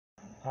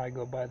I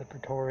go by the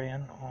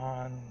Praetorian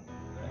on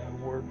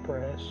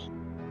WordPress.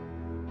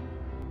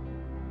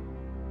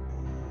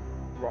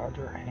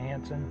 Roger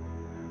Hansen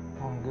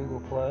on Google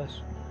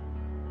Plus,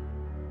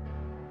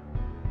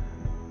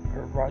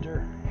 or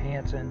Roger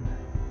Hansen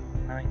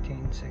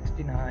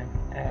 1969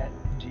 at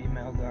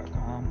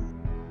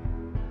gmail.com.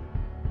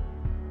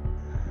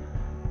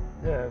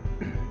 A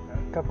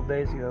couple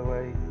days ago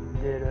I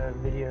did a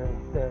video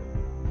that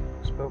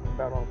spoke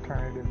about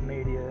alternative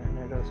media, and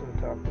it also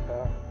talked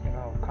about,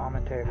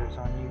 commentators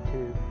on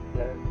YouTube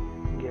that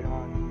get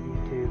on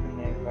YouTube and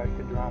they like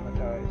to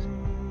dramatize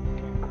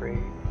and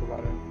create a lot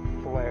of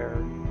flair.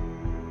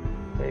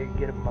 They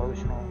get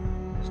emotional,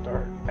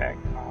 start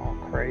acting all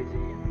crazy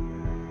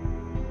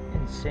and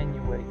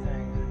insinuate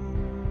things.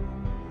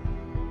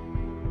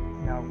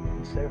 Now,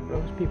 instead of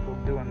those people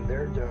doing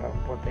their job,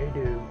 what they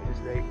do is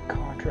they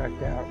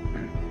contract out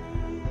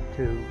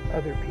to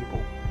other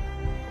people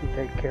to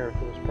take care of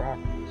those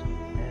properties.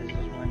 And this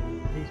is when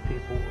these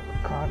people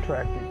were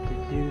contracted to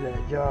do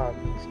that job.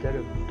 Instead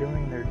of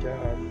doing their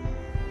job,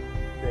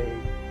 they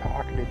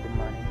pocketed the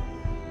money.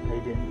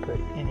 They didn't put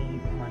any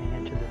money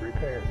into the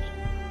repairs.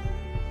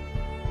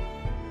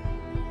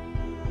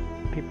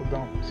 People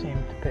don't seem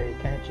to pay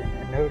attention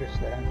and notice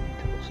that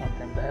until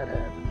something bad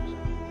happens.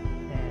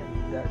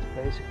 And that's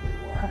basically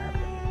what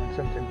happened. When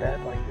something bad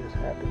like this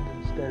happens,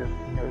 instead of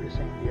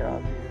noticing the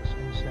obvious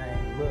and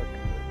saying, look,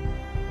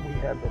 we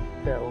have a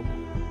failed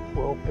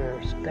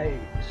welfare state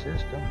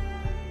system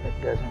that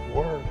doesn't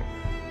work,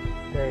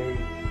 they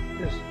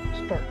just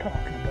start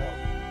talking about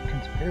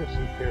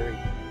conspiracy theory.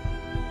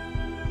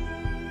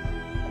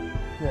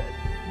 That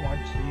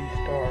once you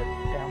start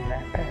down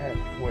that path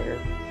where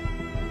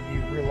you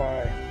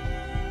rely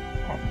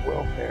on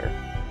welfare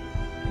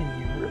and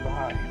you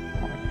rely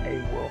on a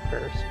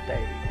welfare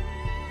state,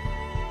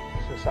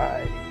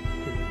 society,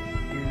 to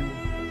do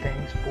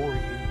things for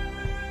you,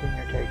 then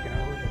you're taking a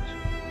risk.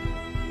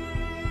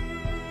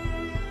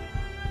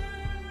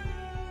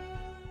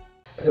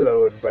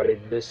 Hello everybody,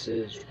 this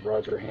is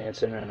Roger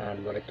Hansen, and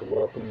I'd like to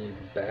welcome you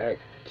back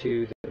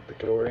to the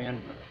Praetorian.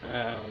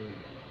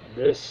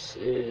 This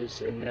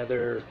is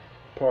another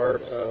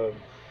part of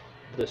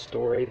the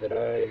story that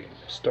I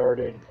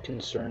started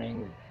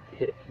concerning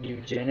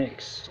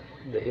eugenics,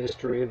 the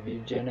history of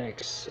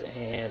eugenics,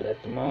 and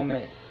at the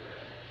moment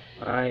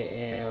I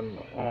am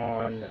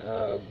on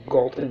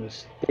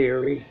Galton's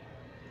theory.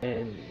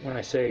 And when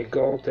I say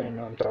Galton,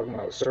 I'm talking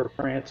about Sir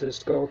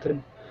Francis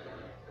Galton,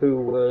 who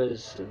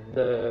was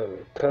the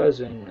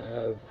cousin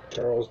of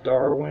Charles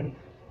Darwin.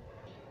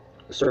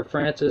 Sir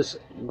Francis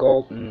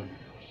Galton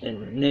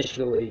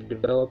initially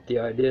developed the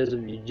ideas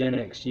of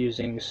eugenics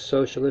using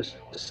socialist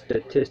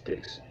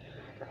statistics.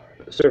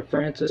 Sir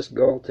Francis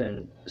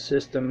Galton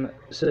systematized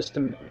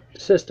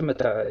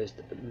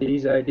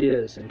these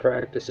ideas and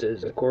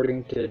practices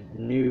according to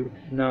new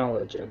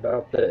knowledge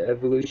about the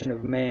evolution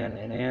of man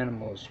and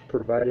animals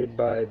provided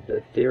by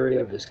the theory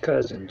of his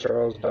cousin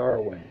Charles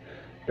Darwin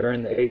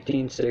during the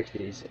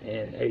 1860s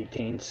and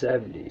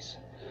 1870s.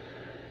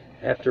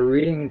 After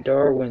reading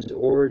Darwin's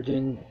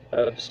Origin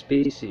of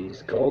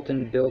Species,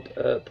 Galton built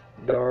up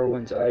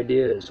Darwin's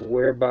ideas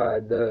whereby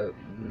the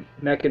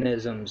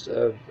mechanisms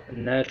of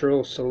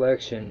natural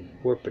selection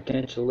were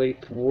potentially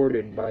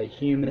thwarted by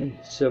human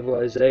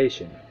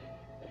civilization.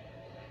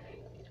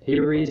 He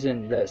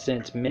reasoned that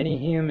since many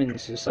human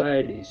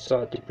societies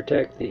sought to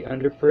protect the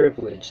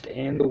underprivileged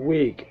and the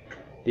weak,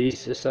 these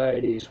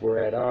societies were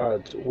at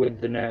odds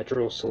with the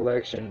natural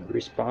selection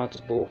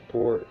responsible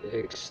for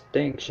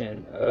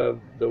extinction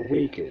of the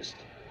weakest.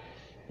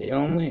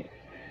 Only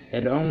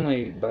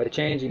by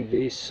changing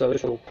these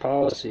social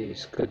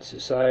policies could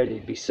society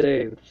be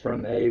saved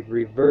from a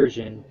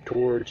reversion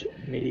towards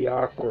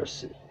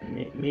mediocrity,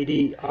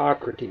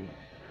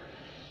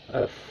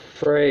 a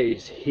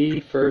phrase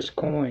he first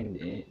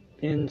coined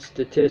in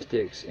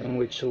statistics and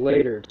which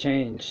later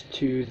changed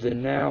to the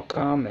now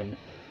common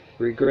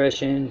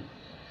regression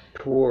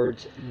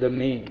towards the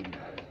mean.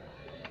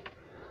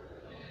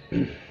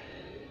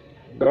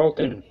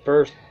 Galton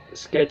first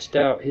sketched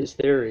out his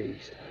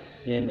theories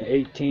in the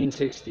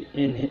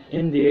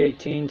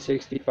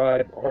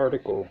 1865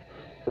 article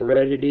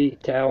Heredity,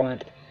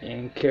 Talent,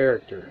 and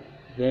Character,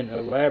 then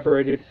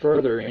elaborated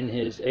further in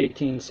his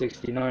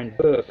 1869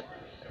 book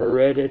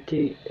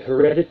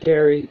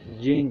Hereditary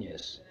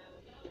Genius.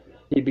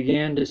 He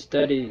began to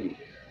study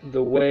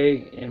the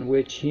way in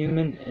which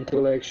human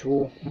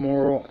intellectual,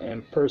 moral,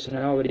 and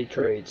personality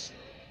traits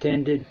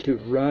tended to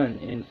run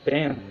in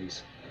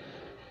families.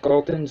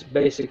 Galton's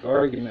basic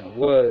argument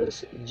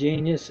was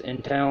genius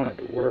and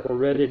talent were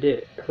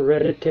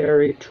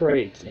hereditary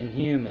traits in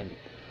humans,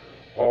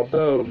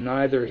 although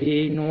neither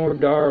he nor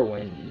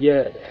Darwin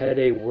yet had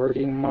a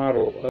working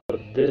model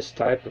of this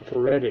type of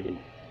heredity.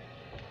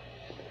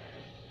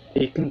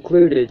 He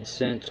concluded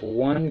since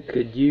one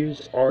could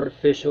use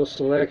artificial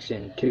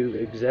selection to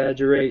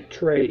exaggerate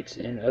traits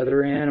in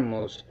other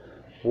animals,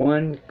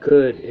 one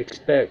could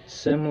expect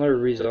similar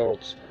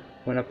results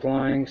when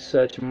applying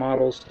such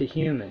models to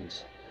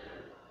humans.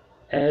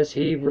 as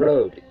he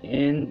wrote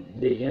in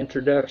the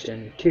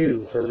introduction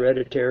to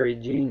Hereditary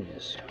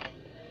Genius.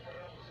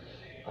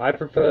 I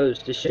propose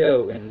to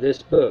show in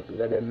this book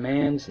that a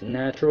man's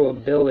natural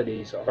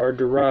abilities are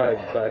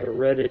derived by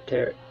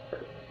hereditary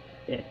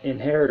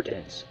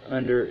inheritance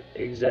under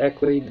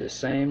exactly the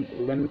same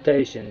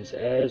limitations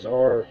as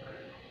are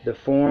the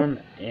form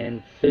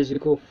and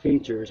physical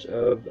features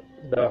of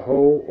the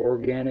whole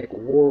organic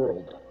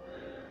world.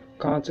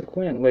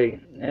 Consequently,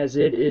 as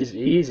it is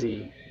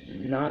easy,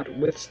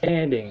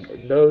 notwithstanding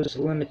those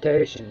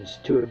limitations,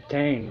 to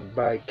obtain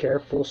by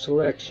careful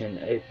selection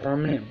a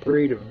permanent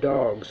breed of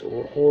dogs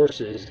or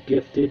horses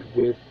gifted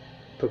with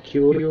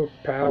peculiar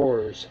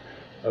powers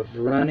of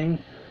running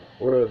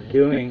or of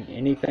doing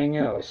anything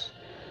else,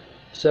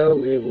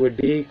 so it would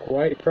be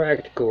quite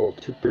practical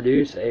to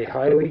produce a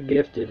highly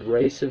gifted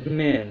race of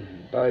men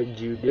by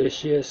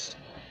judicious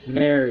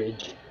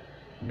marriage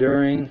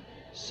during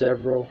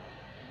several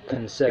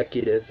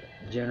consecutive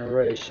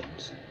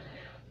generations.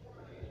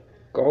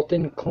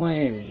 Galton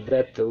claimed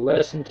that the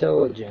less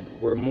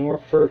intelligent were more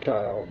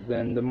fertile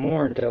than the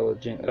more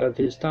intelligent of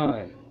his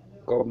time.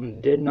 Galton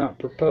did not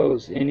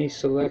propose any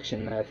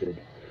selection method.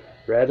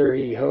 Rather,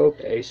 he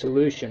hoped a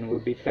solution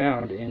would be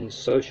found in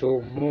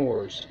social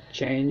mores,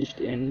 changed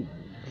in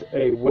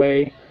a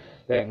way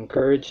that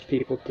encouraged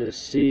people to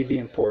see the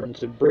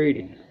importance of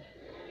breeding.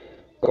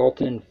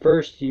 Galton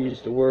first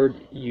used the word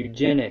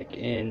eugenic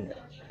in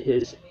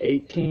his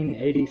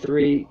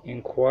 1883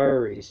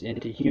 Inquiries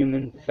into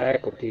Human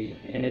Faculty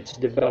and its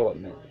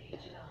Development,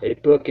 a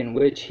book in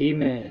which he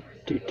meant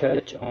to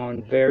touch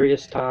on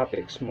various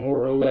topics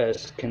more or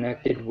less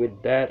connected with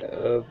that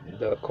of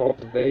the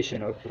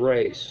cultivation of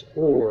race,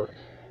 or,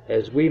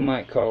 as we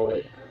might call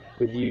it,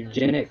 with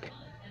eugenic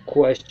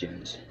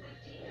questions.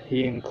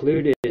 He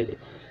included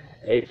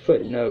a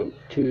footnote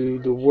to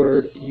the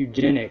word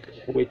eugenic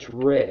which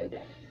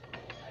read,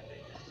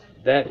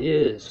 that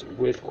is,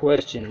 with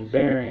question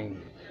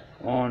bearing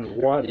on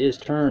what is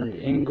termed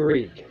in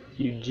Greek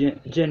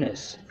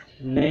eugenes,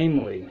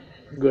 namely,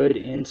 good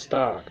in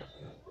stock,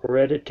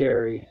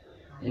 hereditary,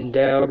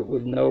 endowed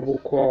with noble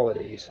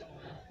qualities.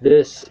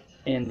 This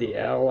and the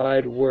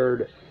allied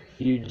word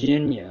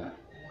eugenia,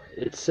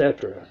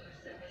 etc.,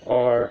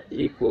 are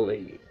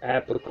equally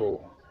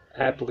applicable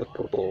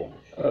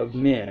of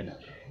men,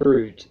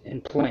 brutes,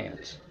 and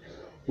plants.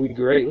 We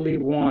greatly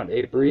want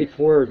a brief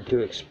word to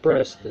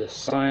express the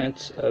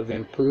science of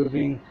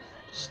improving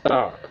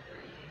stock,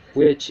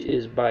 which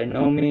is by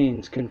no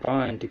means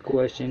confined to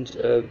questions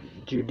of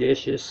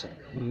judicious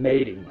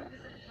mating,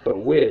 but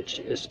which,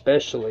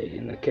 especially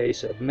in the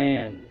case of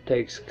man,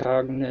 takes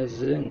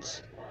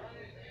cognizance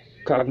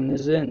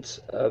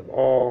of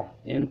all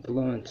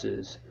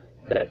influences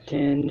that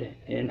tend,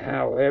 in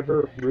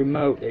however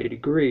remote a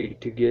degree,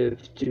 to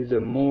give to the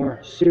more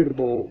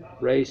suitable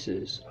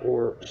races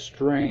or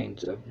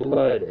strains of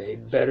blood a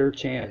better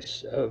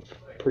chance of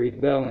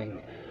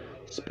prevailing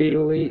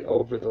speedily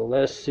over the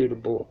less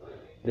suitable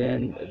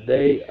than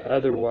they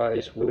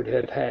otherwise would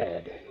have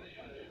had.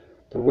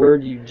 The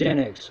word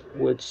eugenics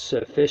would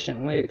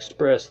sufficiently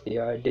express the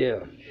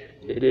idea.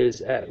 It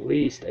is at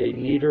least a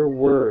neater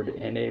word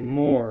and a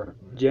more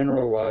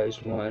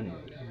generalized one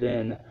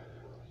than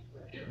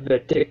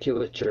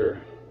viticulture,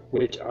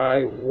 which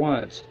I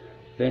once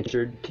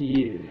ventured to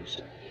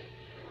use.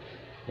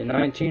 In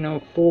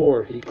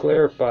 1904, he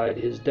clarified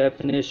his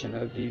definition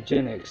of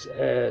eugenics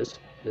as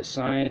the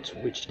science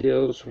which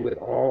deals with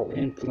all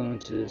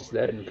influences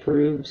that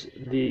improves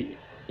the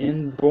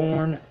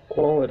inborn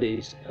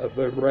qualities of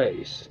a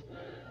race,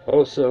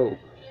 also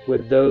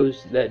with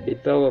those that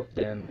develop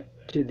them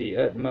to the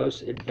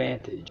utmost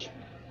advantage.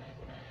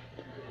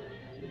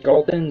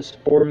 Galton's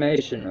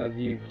formation of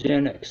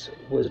eugenics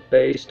was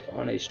based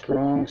on a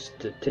strong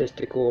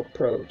statistical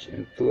approach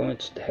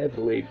influenced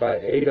heavily by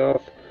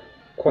Adolf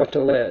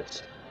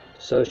Quetelet's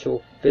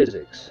social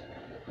physics.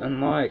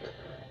 Unlike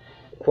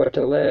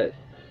Quetelet,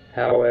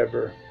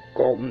 however,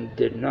 Galton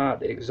did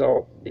not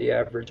exalt the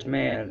average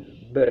man,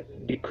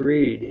 but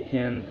decreed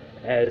him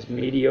as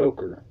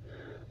mediocre.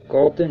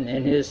 Galton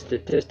and his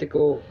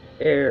statistical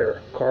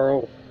heir,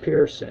 Karl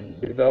Pearson,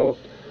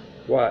 developed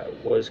what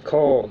was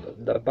called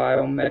the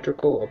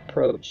biometrical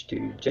approach to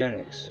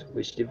eugenics,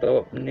 which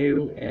developed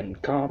new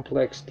and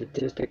complex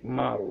statistic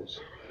models,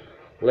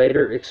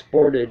 later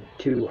exported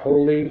to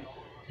wholly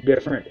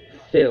different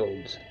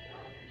fields,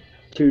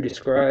 to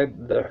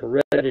describe the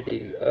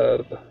heredity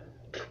of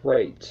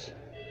traits.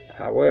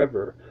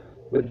 However,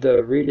 with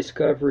the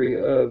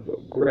rediscovery of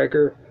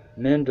Gregor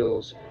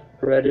Mendel's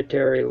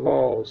hereditary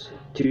laws,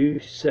 two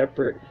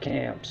separate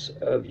camps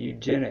of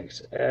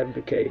eugenics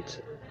advocates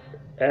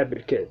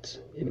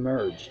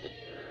emerged.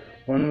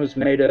 One was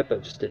made up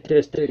of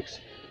statistics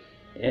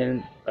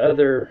and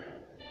the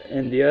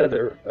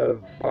other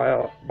of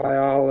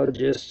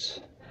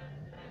biologists.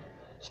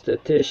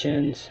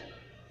 Statisticians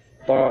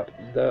thought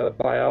the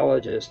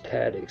biologists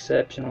had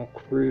exceptional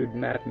crude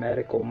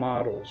mathematical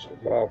models,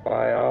 while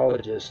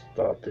biologists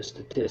thought the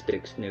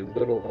statistics knew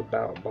little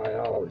about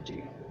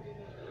biology.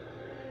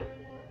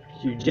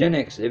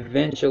 Eugenics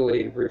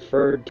eventually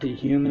referred to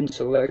human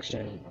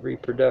selection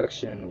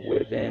reproduction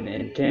with an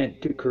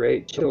intent to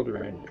create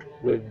children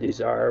with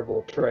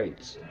desirable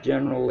traits,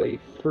 generally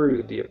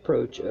through the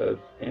approach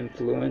of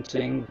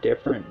influencing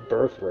different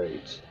birth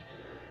rates.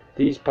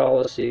 These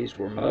policies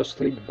were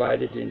mostly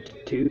divided into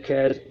two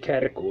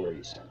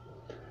categories.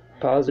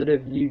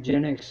 Positive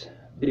eugenics,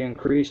 the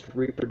increased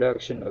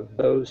reproduction of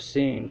those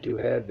seen to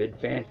have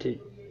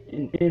advantageous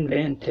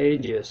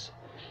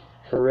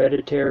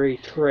hereditary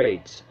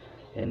traits,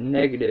 and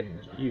negative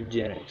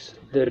eugenics,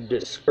 the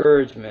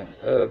discouragement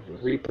of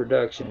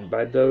reproduction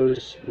by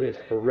those with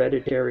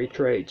hereditary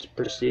traits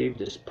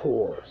perceived as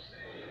poor.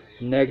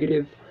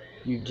 Negative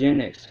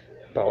eugenics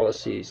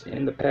policies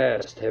in the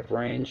past have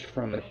ranged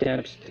from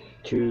attempts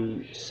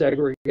to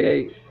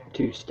segregate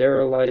to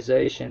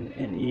sterilization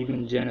and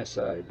even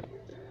genocide.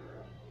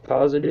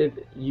 Positive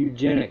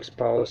eugenics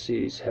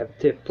policies have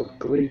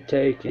typically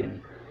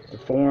taken the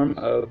form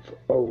of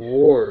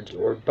awards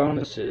or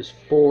bonuses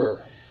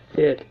for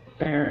fit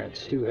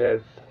parents who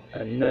have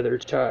another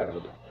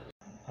child.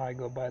 I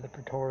go by the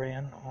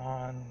Praetorian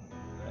on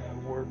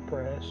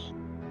WordPress.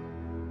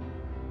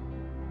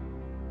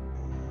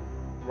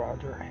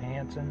 Roger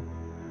Hansen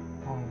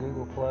on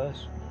Google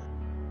Plus.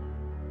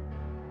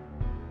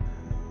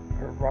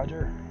 Or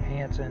Roger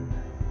Hansen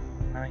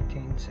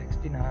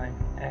 1969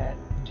 at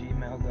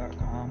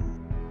gmail.com.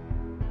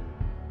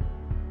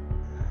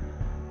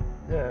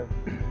 A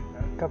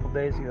couple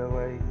days ago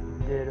I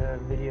did a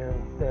video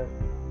that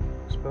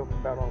spoke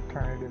about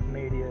alternative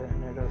media,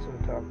 and it also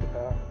talked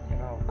about,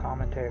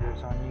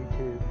 commentators on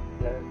YouTube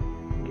that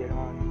get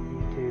on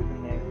YouTube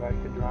and they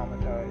like to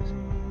dramatize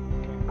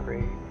and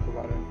create a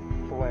lot of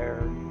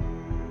flair.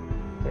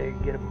 They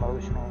get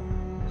emotional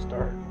and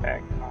start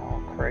acting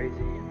all crazy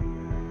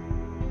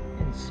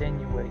and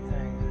insinuate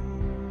things.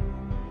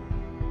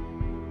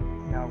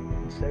 Now,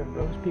 instead of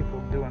those people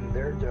doing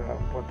their job,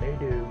 what they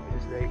do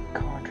is they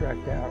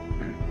contract out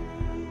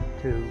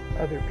to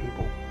other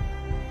people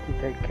to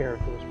take care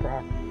of those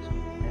properties.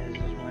 And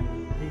this is when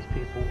these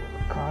people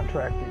were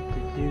contracted to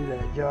do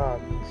that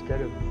job.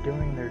 Instead of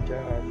doing their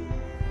job,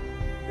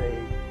 they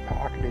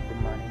pocketed the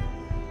money.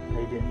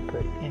 They didn't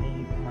put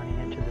any money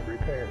into the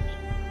repairs.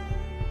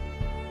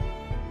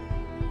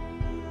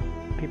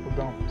 People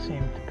don't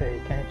seem to pay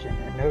attention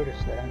and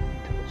notice that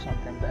until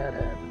something bad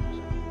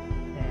happens.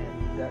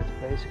 And that's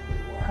basically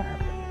what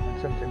happened.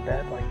 When something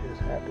bad like this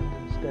happens,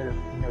 instead of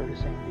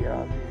noticing the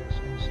obvious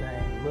and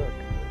saying, look,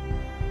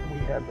 we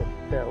have a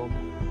failed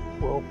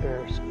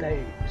welfare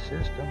state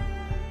system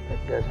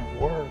that doesn't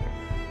work,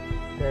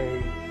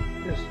 they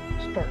just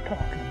start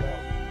talking about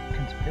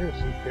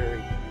conspiracy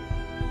theory.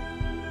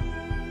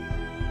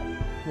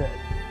 That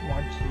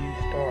once you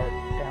start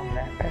down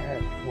that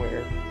path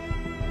where